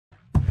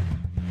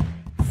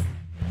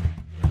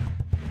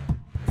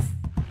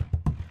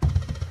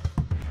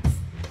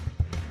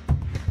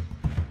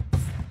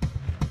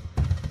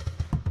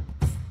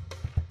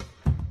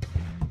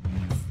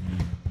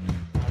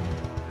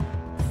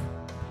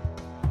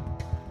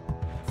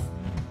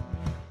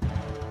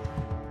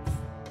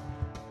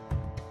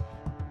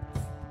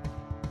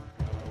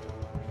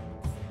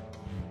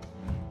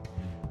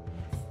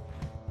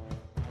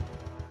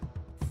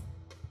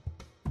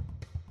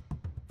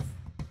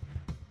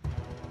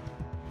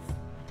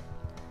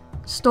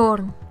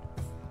Storm.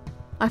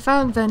 I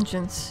found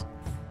vengeance.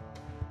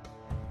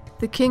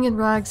 The king in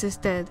rags is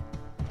dead.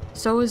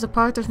 So is a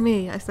part of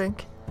me, I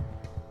think.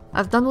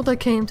 I've done what I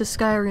came to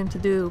Skyrim to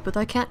do, but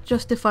I can't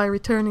justify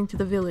returning to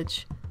the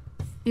village.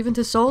 Even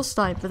to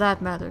Solstheim, for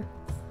that matter.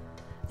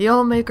 The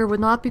Allmaker would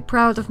not be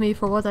proud of me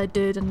for what I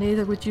did, and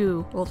neither would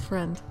you, old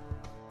friend.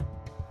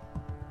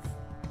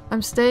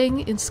 I'm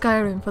staying in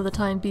Skyrim for the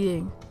time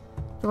being,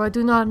 though I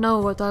do not know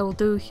what I will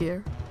do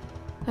here.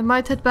 I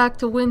might head back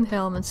to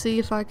Windhelm and see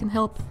if I can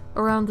help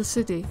around the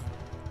city.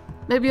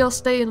 Maybe I'll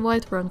stay in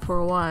Whiterun for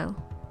a while.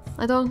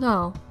 I don't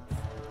know.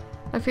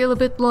 I feel a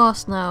bit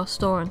lost now,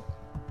 Storn.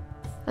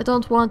 I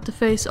don't want to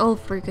face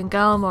Ulfric and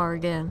Galmar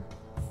again.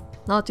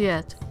 Not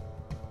yet.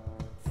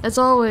 As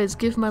always,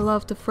 give my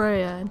love to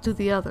Freya and to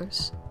the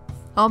others.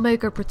 I'll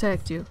make her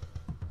protect you.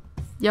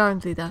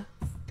 Jarnvida.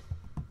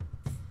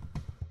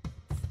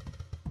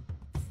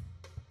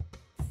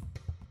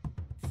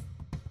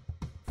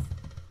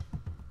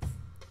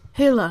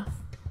 Hilla.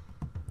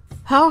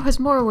 How has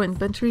Morrowind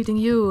been treating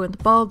you and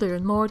Baldur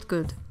and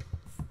Mordgood?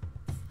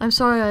 I'm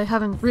sorry I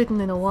haven't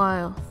written in a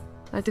while.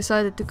 I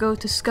decided to go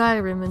to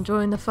Skyrim and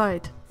join the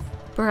fight.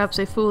 Perhaps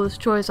a foolish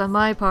choice on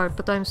my part,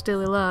 but I'm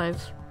still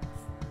alive.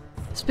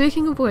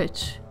 Speaking of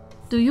which,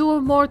 do you or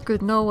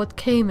Mordgood know what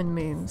Cayman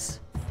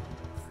means?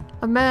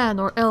 A man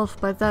or elf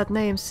by that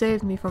name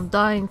saved me from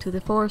dying to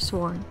the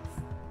Forsworn.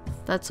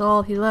 That's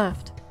all he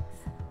left.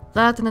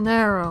 That and an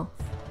arrow.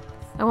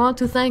 I want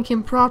to thank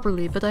him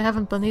properly, but I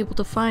haven't been able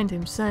to find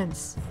him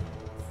since.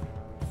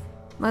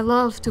 My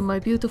love to my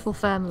beautiful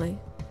family.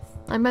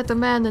 I met a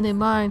man in a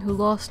mine who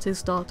lost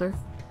his daughter.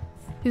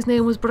 His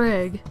name was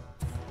Breg.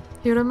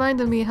 He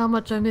reminded me how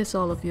much I miss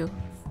all of you.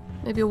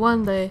 Maybe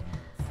one day,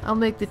 I'll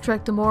make the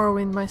trek to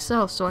Morrowind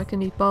myself so I can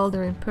meet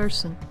Baldur in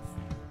person.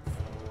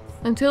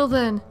 Until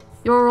then,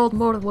 your old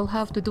Mord will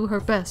have to do her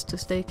best to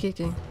stay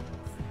kicking.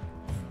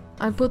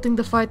 I'm putting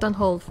the fight on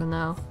hold for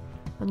now.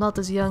 I'm not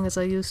as young as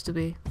I used to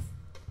be.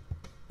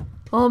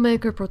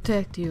 Allmaker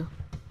protect you.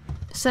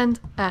 Send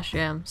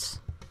Ashams.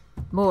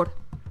 Mord.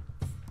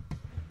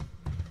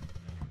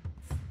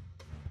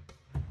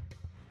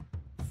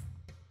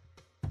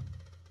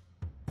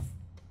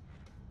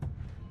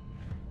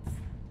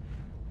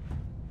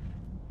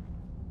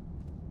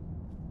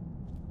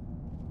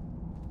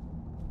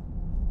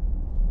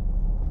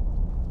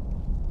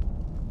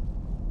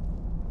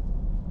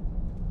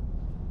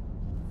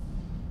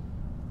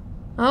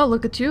 Oh,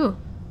 look at you.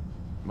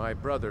 My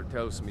brother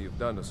tells me you've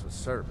done us a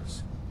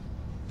service.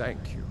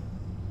 Thank you.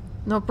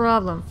 No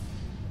problem.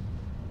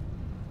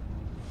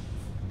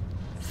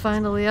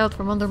 Finally out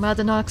from under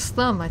Madanach's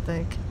thumb, I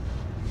think.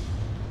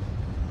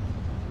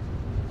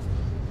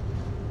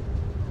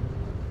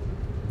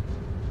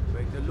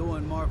 Break the law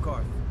in Markarth,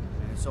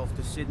 and it's off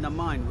to sit in a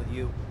mine with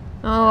you.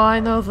 Oh, I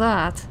know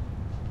that.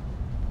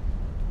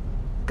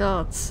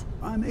 Gods.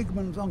 I'm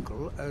Igmund's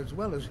uncle, as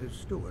well as his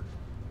steward.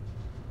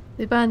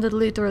 The bandit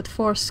leader at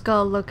Four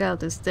Skull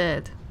Lookout is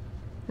dead.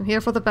 I'm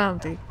here for the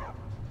bounty.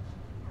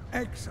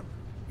 Excellent.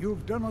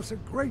 You've done us a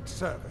great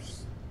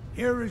service.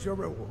 Here is your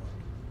reward.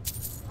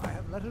 I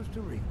have letters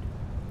to read.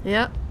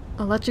 Yeah,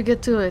 I'll let you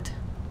get to it.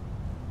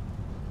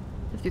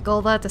 If you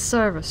call that a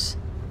service.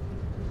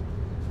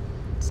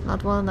 It's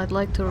not one I'd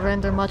like to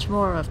render much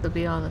more of, to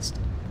be honest.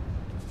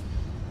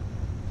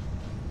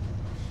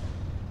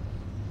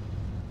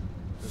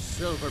 The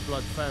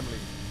Silverblood family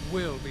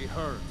will be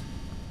heard.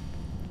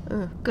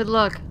 Good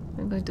luck.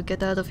 I'm going to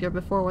get out of here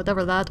before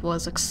whatever that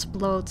was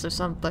explodes or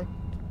something.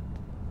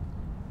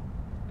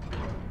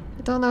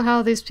 I don't know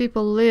how these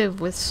people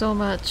live with so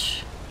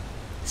much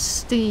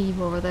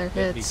steam over their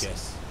Let me heads.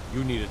 guess.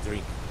 You need a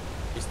drink.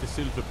 It's the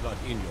Silverblood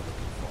inn you're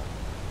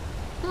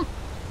looking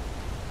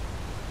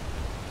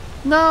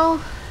for.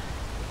 No.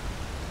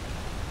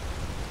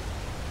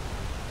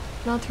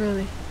 Not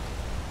really.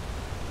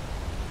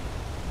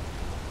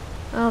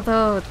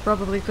 Although it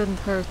probably couldn't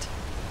hurt.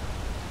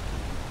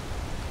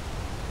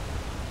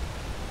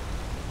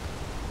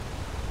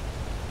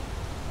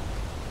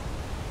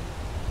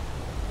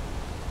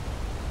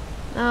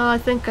 No, I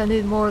think I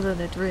need more than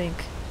a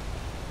drink.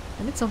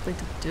 I need something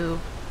to do.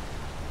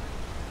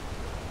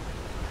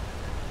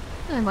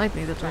 I might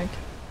need a drink.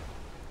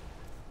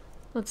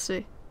 Let's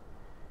see.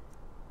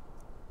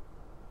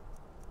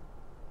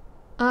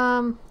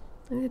 I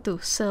need to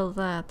sell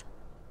that.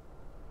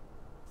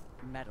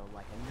 Metal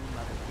like a new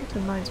mother. It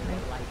reminds me.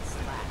 Light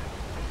slap.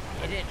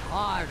 Hit it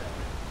harder.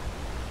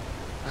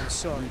 I'm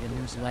sorry. Need a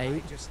new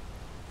blade? Just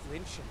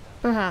flinching.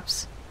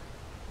 Perhaps.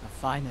 The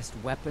finest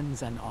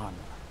weapons and armor.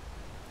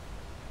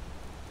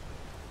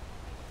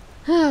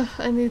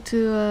 I need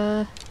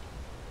to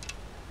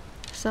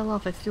sell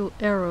off a few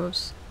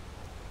arrows.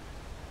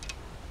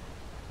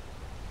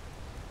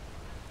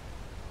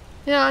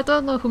 Yeah, I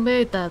don't know who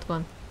made that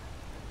one.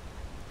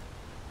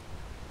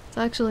 It's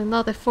actually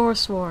not a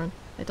Forsworn,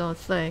 I don't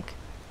think.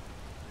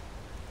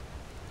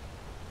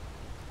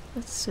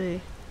 Let's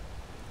see.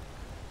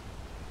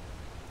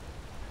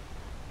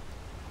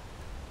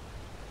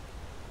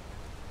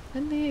 I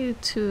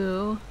need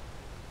to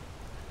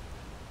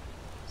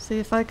See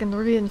if I can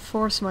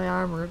reinforce my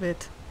armor a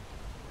bit.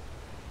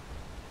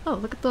 Oh,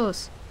 look at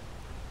those.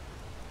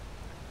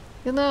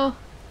 You know,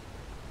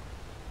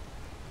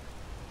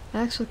 I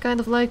actually kind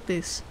of like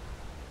these.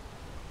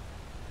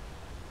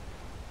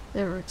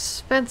 They were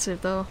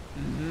expensive though.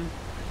 Mm-hmm.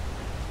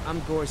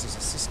 I'm Gore's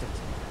assistant.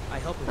 I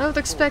help him. I would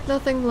expect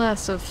nothing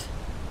less of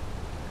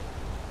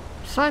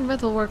fine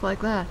metal work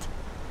like that.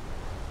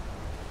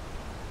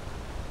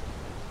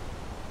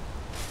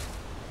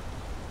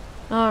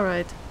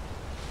 Alright.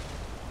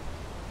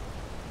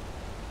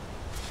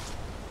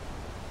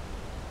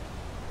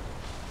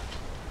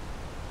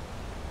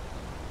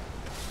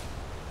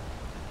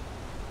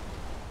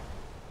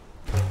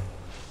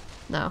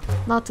 No,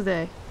 not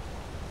today.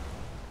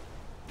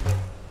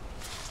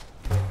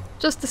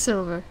 Just the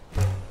silver.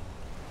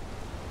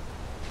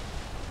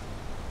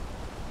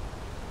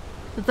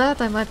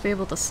 That I might be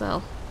able to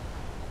sell.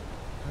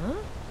 Huh?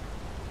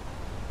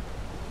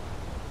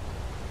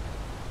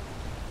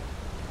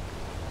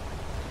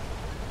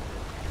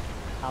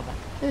 How about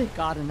Hey.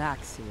 got an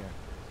axe here?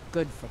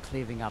 Good for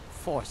cleaving up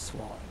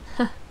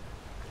forsworn.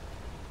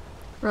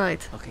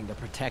 Right. Looking to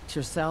protect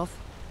yourself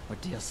or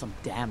deal some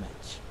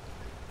damage?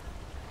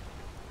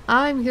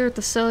 I'm here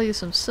to sell you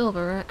some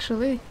silver,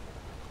 actually.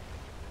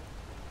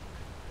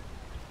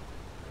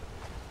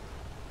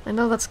 I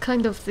know that's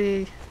kind of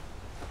the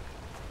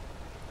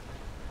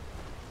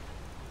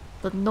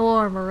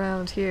norm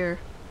around here.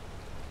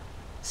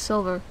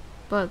 Silver,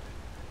 but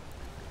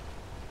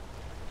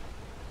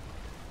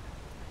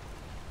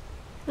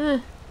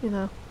you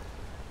know.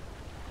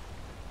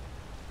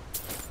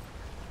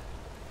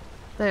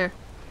 There.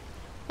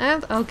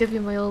 And I'll give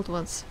you my old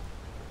ones.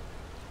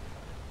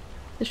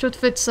 It should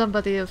fit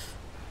somebody of,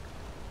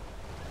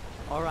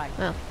 Alright.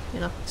 well, you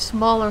know,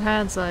 smaller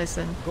hand size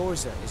than,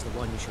 Gorza is the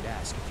one you should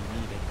ask if you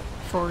need it.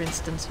 for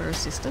instance, her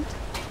assistant.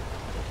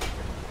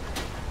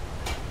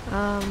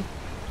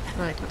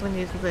 Right, what do I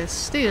need for this?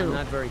 I'm Steel.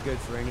 not very good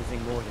for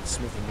anything more than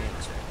smithing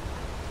nails.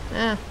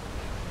 Eh,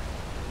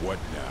 What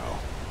now?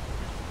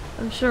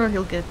 I'm sure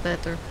he'll get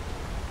better.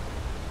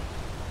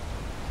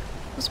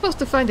 I'm supposed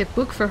to find a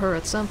book for her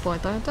at some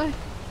point, aren't I?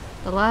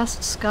 The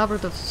last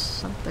scabbard of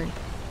something.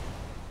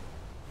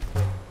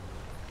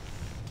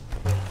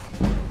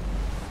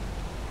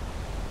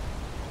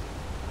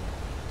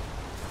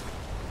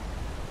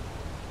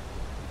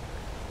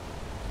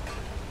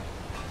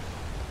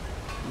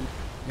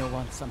 You'll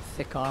want some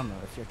thick armor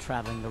if you're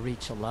traveling the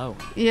Reach alone.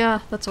 Yeah,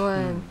 that's why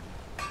I'm...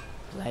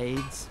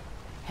 Blades,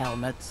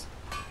 helmets,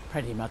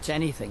 pretty much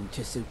anything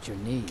to suit your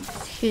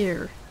needs.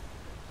 here.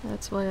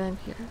 That's why I'm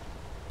here.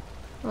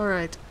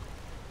 Alright.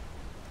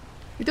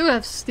 We do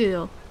have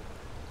steel.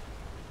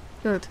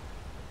 Good.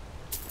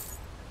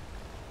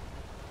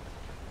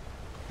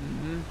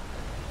 Mm-hmm.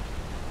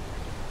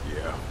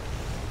 Yeah.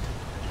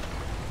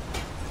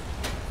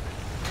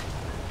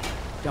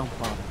 Don't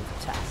bother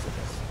with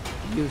Tacitus.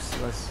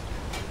 Useless.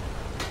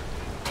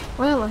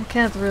 Well, I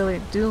can't really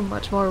do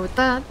much more with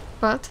that,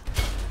 but...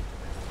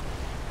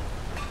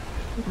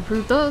 we can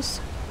improve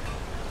those.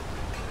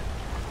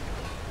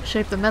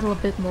 Shape the metal a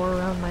bit more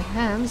around my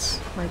hands,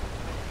 my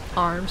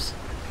arms.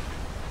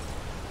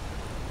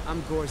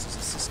 I'm Gore's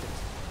assistant.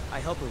 I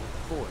help her with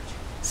the forge.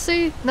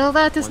 See? No,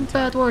 that isn't One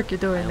bad time, work you're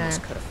I doing there.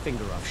 almost cut a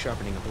finger off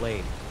sharpening a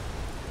blade.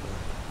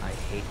 I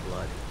hate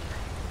blood.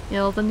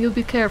 Yeah, well, then you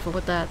be careful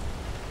with that.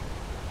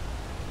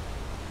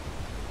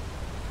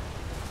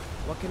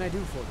 What can I do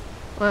for you?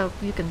 Well,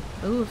 you can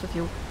move if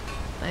you...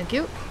 Thank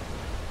you.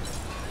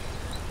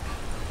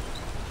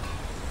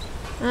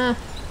 Ah.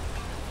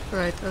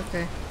 Right,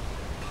 okay.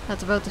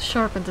 That's about as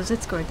sharpened as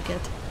it's going to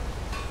get.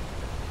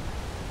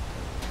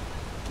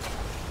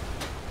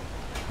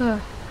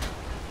 Ah.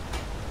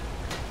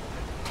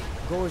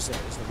 Gorza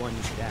is the one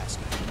you should ask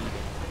if you need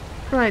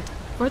it. Right,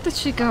 where did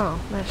she go?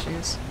 There she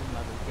is. Your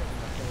mother giving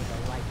a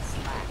babe a light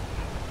slack.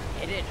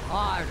 Hit it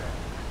harder.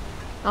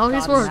 Oh,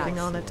 he's God's working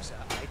axe on it. Gorza,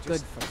 I just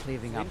Good for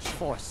cleaving up flinch.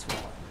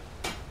 forsworn.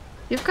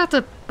 You've got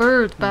a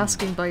bird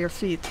basking by your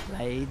feet.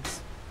 Blades,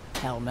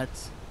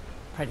 helmets,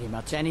 pretty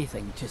much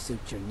anything to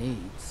suit your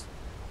needs.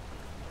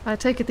 I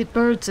take it the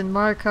birds in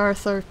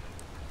Markarth are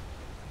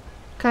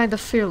kind of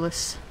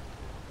fearless.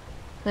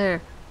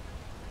 There.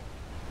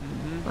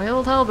 Mm-hmm. My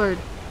old halberd.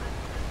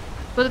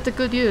 Put it to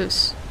good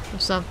use. Or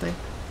something.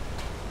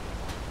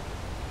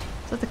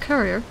 Is that the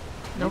courier?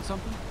 Nope. Need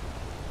something?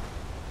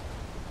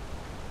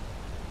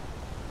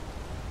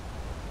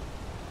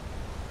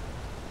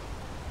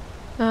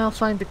 I'll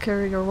find the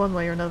courier one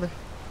way or another.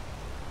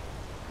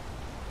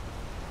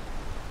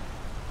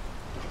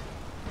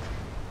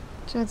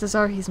 Chances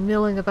are he's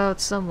milling about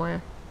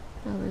somewhere.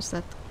 Oh, there's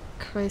that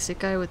crazy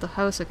guy with the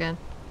house again.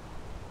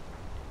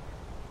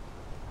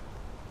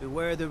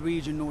 Beware the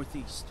region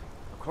northeast,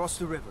 across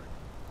the river.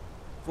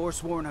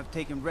 Forsworn have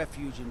taken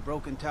refuge in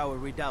Broken Tower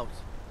Redoubt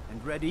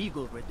and Red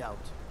Eagle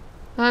Redoubt.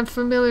 I'm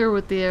familiar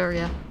with the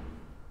area.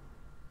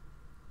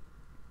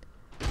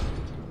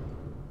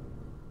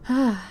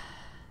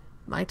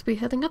 Might be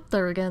heading up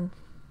there again.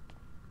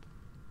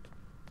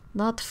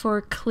 Not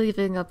for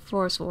cleaving up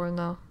Forsworn,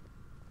 though.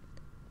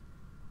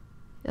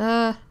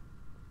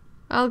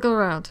 I'll go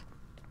around.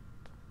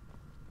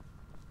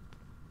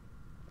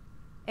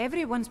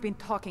 Everyone's been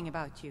talking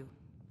about you.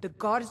 The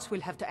guards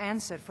will have to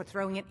answer for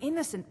throwing an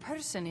innocent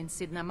person in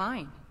Sidna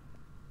Mine.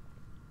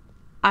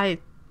 I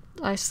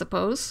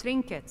suppose.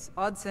 Trinkets,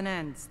 odds and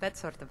ends, that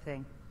sort of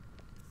thing.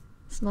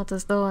 It's not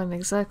as though I'm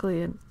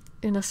exactly an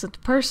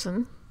innocent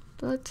person,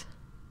 but...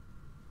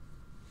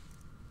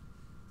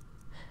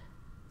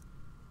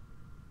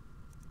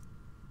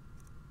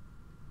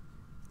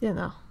 you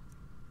know.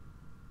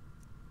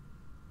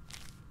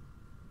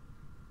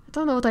 I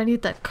don't know what I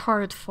need that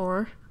card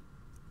for.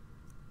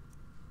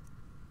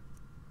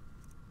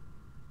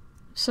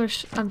 So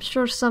I'm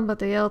sure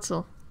somebody else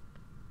will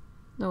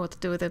know what to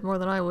do with it more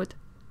than I would.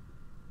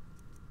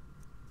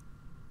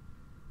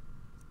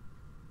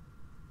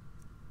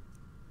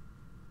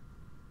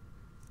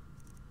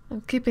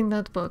 I'm keeping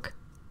that book.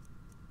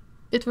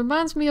 It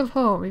reminds me of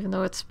home, even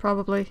though it's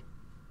probably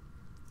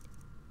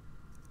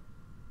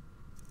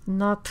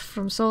not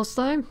from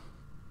Solstheim.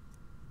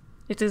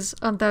 It is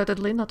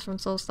undoubtedly not from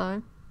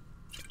Solstheim.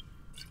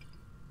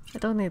 I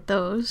don't need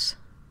those.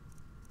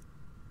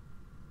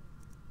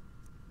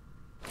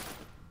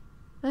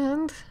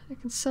 And I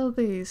can sell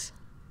these.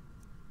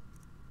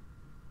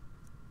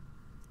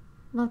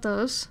 Not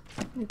those.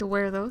 Need to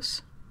wear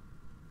those.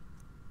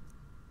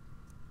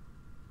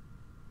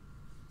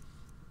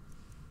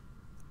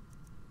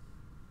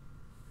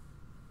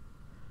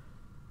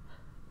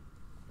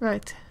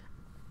 Right.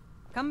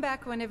 Come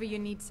back whenever you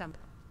need some.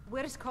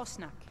 Where's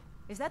Kosnak?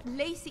 Is that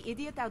lazy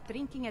idiot out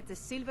drinking at the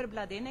Silver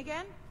Blood Inn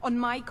again? On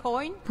my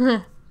coin?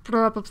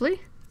 Probably.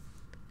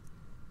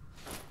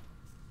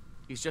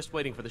 He's just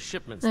waiting for the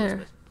shipments, There.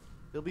 Elizabeth.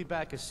 They'll be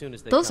back as soon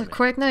as they Those come are in.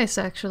 quite nice,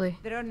 actually.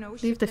 There are no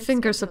Leave the shipments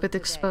fingers a scheduled bit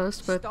today.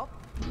 exposed, but... Stop.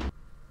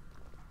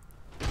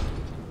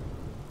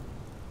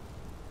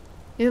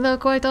 You know,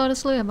 quite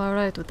honestly, I'm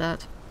alright with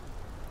that.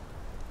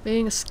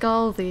 Being a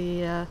skull,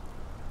 the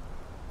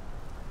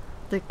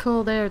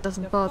cold air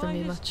doesn't bother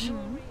me much.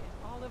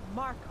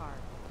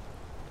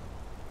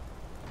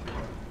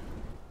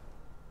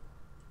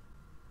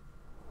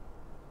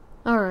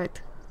 Alright.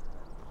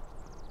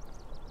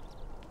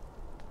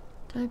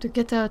 Time to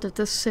get out of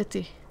this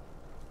city.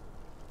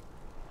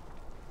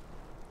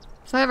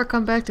 If I ever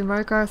come back to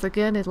Markarth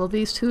again, it will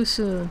be too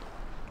soon.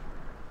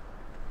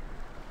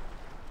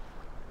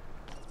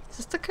 Is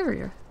this the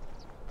courier?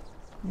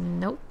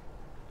 Nope.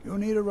 You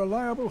need a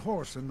reliable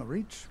horse in the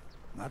Reach.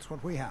 That's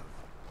what we have.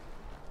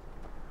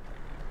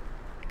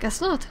 Guess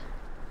not.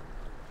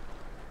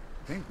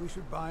 Think we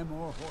should buy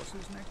more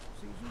horses next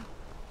season?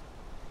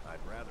 I'd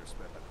rather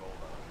spend the gold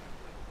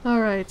on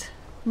Alright.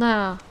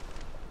 Now.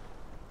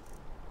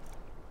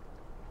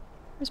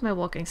 Where's my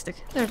walking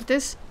stick? There it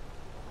is.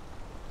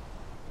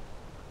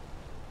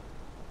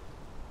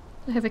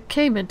 I have a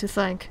caiman to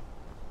thank.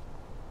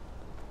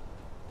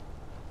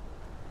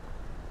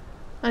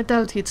 I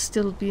doubt he'd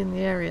still be in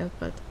the area,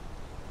 but...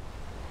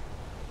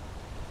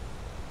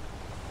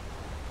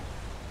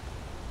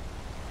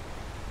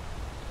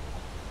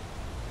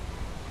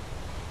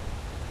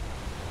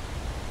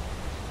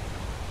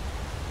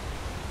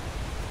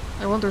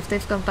 I wonder if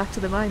they've gone back to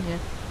the mine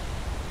yet.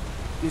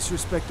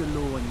 Disrespect the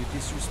law and you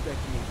disrespect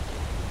me.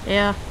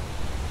 Yeah.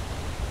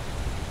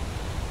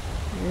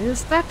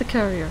 Is that the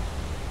courier?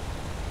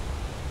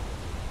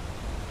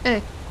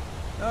 Hey.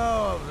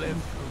 Oh, I've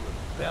lived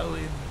through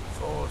rebellion,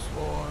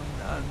 forsworn,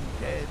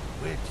 undead,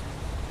 witches,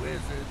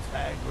 wizards,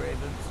 hag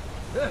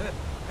ravens,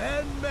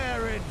 and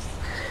marriage.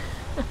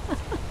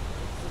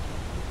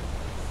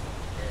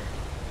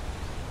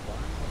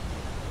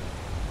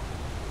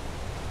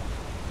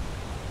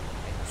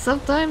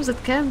 Sometimes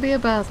it can be a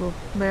battle,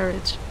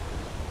 marriage.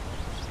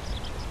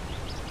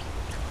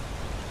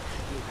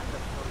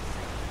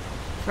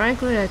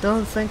 Frankly, I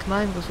don't think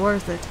mine was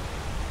worth it.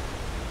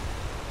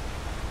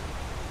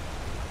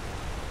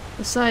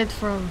 Aside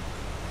from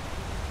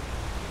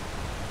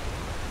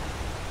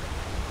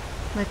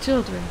my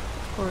children,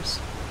 of course.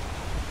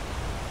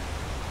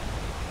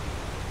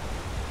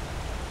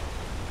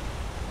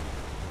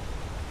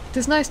 It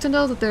is nice to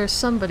know that there is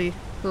somebody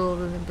who will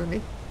remember me.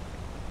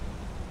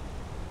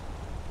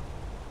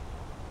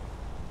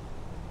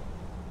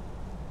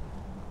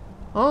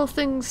 All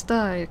things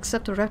die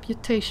except a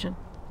reputation.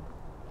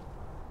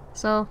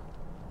 So,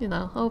 you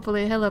know,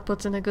 hopefully Hela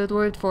puts in a good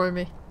word for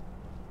me.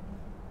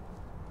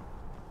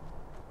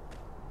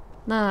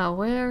 Now,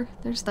 where?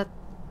 There's that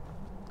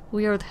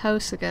weird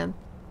house again.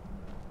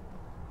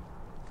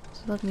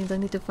 So that means I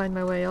need to find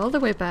my way all the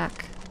way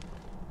back.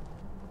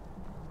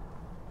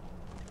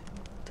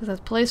 To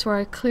that place where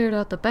I cleared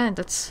out the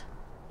bandits.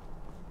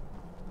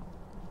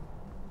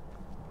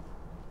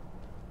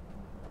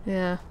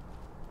 Yeah.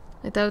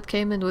 I doubt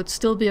Cayman would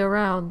still be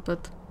around,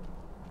 but...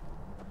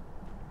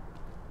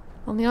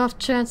 on the off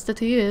chance that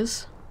he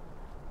is...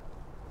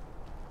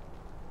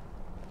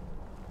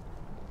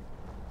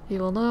 he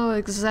will know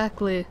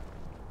exactly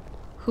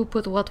who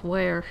put what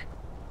where.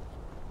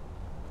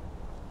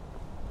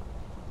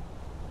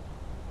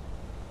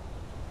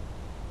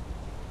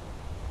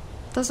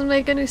 Doesn't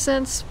make any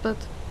sense, but...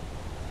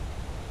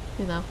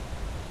 you know.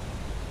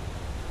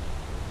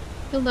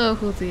 He'll know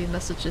who the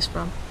message is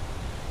from.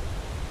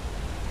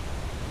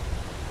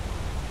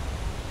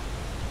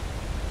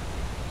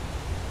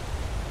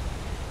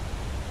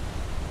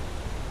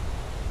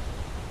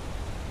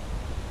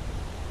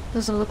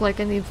 Doesn't look like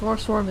any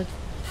Forsworn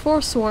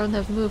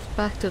have moved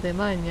back to the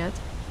mine yet,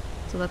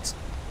 so that's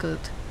good.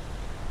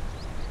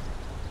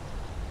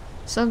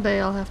 Someday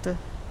I'll have to...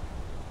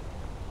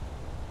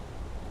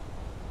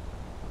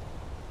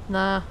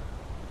 Nah.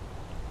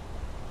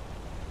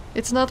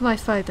 It's not my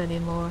fight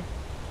anymore.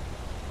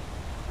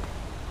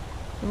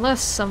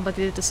 Unless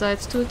somebody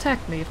decides to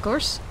attack me, of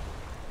course.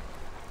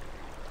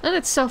 Then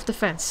it's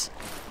self-defense.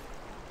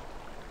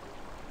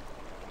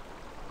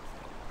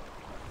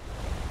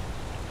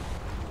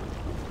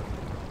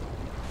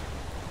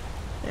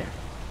 There.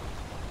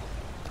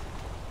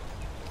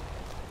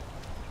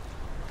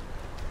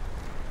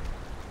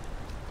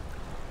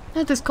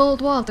 It is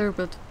cold water,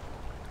 but...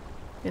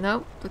 you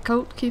know, the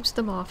coat keeps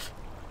them off.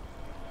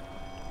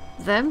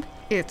 Them?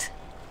 It.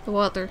 The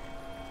water.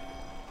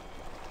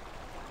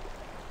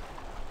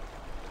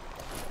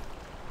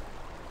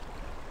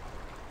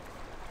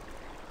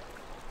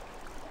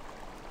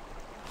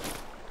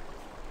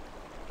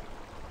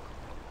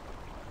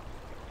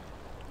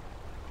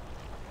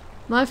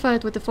 My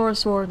fight with the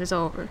Forsworn is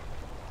over.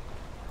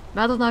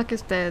 Madalnak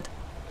is dead.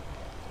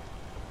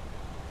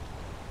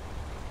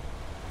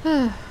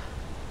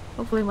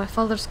 Hopefully my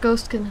father's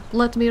ghost can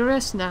let me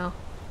rest now.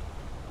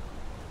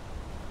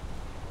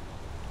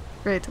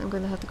 Great, I'm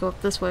gonna have to go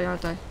up this way,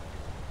 aren't I?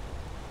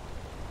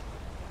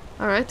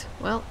 Alright,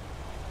 well,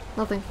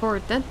 nothing for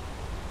it then.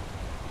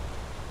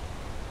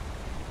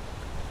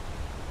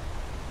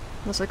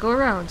 Unless I go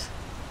around.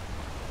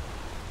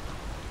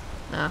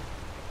 Nah.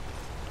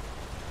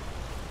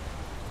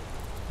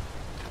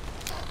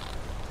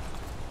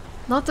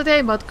 Not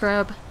today, mud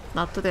crab.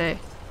 Not today.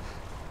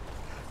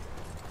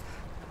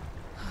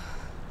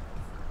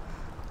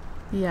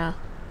 Yeah,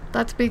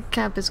 that big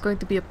camp is going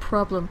to be a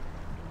problem.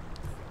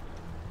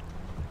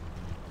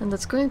 And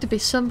that's going to be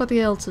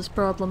somebody else's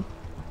problem.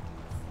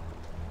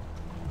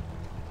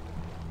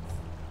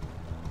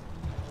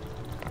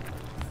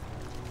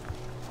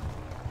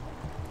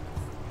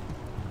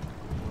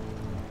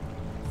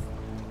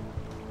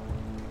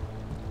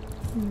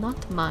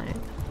 Not mine.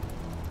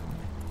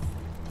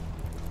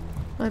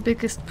 My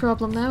biggest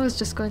problem now is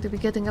just going to be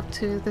getting up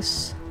to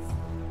this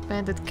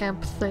bandit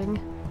camp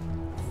thing.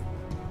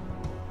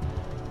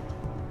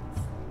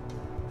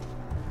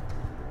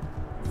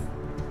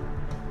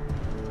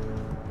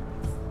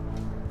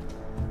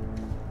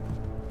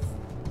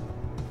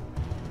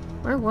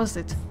 Where was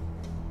it?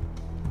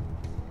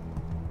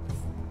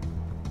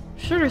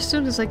 Sure, as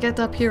soon as I get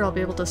up here I'll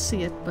be able to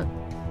see it, but...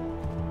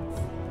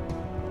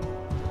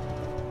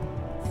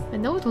 I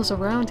know it was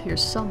around here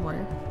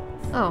somewhere.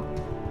 Oh.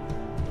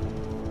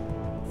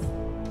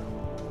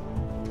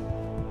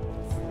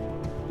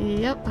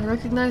 Yep, I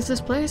recognize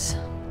this place.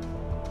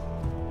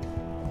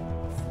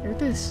 Here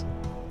it is.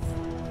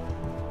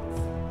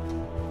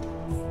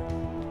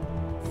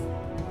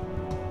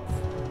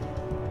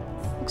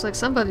 Looks like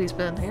somebody's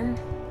been here.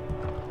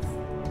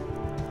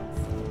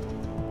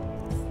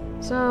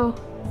 So...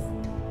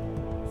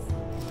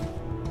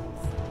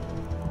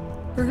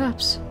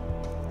 perhaps.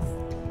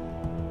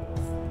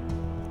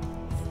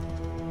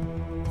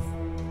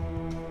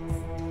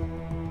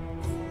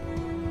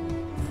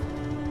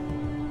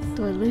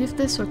 Do I leave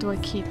this or do I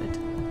keep it?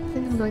 I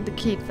think I'm going to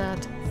keep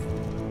that.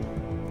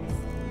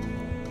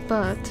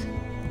 But...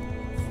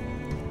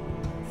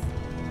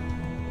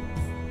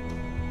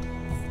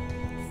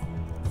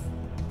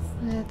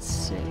 let's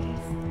see...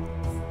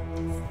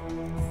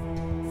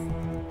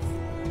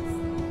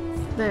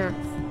 there.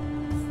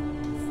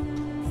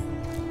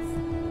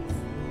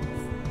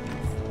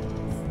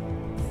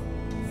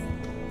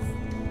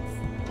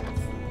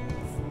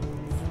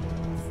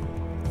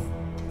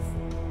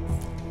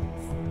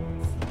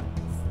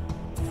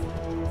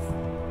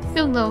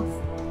 He'll know.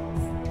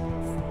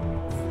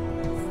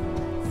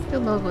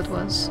 He'll know who it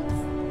was.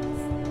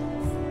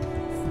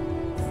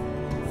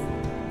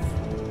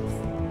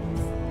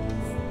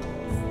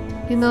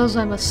 He knows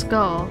I'm a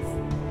Skaal.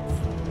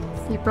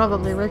 He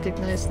probably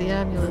recognized the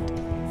amulet.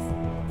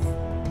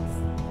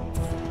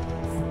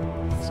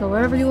 So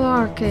wherever you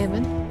are,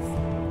 Cayman,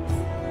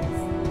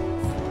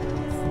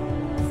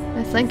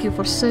 I thank you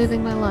for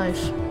saving my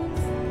life.